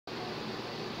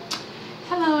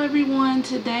everyone,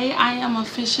 today I am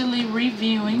officially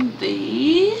reviewing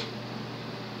it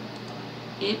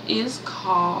is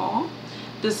called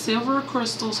the Silver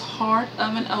Crystals Heart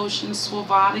of an Ocean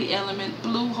Swarovski Element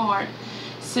Blue Heart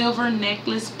Silver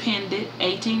Necklace Pendant,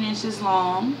 18 inches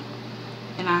long,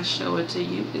 and I show it to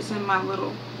you. It's in my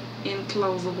little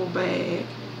enclosable bag,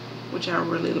 which I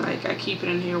really like. I keep it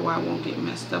in here where I won't get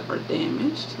messed up or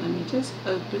damaged. Let me just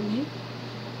open it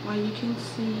while you can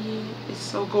see it. It's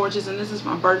so gorgeous, and this is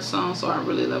my birthstone, so I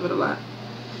really love it a lot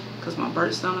because my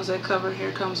birthstone is that cover.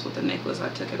 Here comes with the necklace. I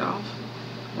took it off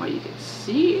while you can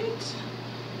see it.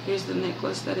 Here's the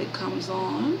necklace that it comes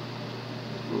on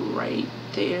right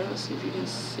there. Let's see if you can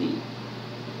see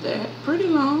that. Pretty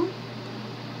long.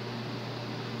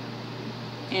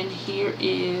 And here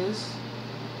is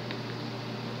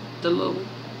the little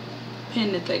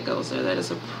pendant that goes there. That is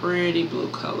a pretty blue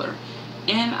color.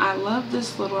 And I love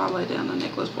this little, I'll lay down the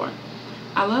necklace part.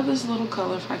 I love this little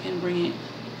color. If I can bring it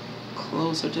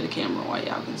closer to the camera while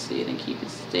y'all can see it and keep it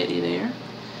steady there.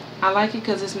 I like it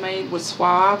because it's made with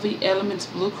Swarovski Elements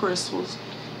Blue Crystals.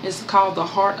 It's called the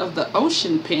Heart of the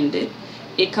Ocean Pendant.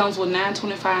 It comes with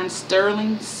 925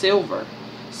 sterling silver.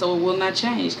 So it will not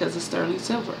change because it's sterling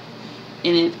silver.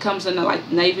 And it comes in a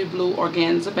like navy blue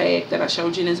organza bag that I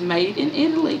showed you, and it's made in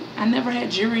Italy. I never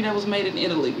had jewelry that was made in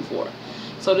Italy before.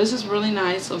 So this is really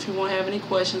nice. So if you want to have any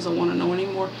questions or want to know any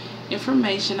more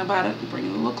information about it, bring it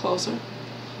a little closer.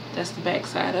 That's the back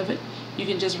side of it. You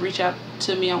can just reach out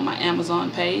to me on my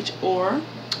Amazon page or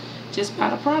just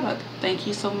buy the product. Thank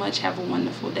you so much. Have a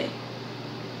wonderful day.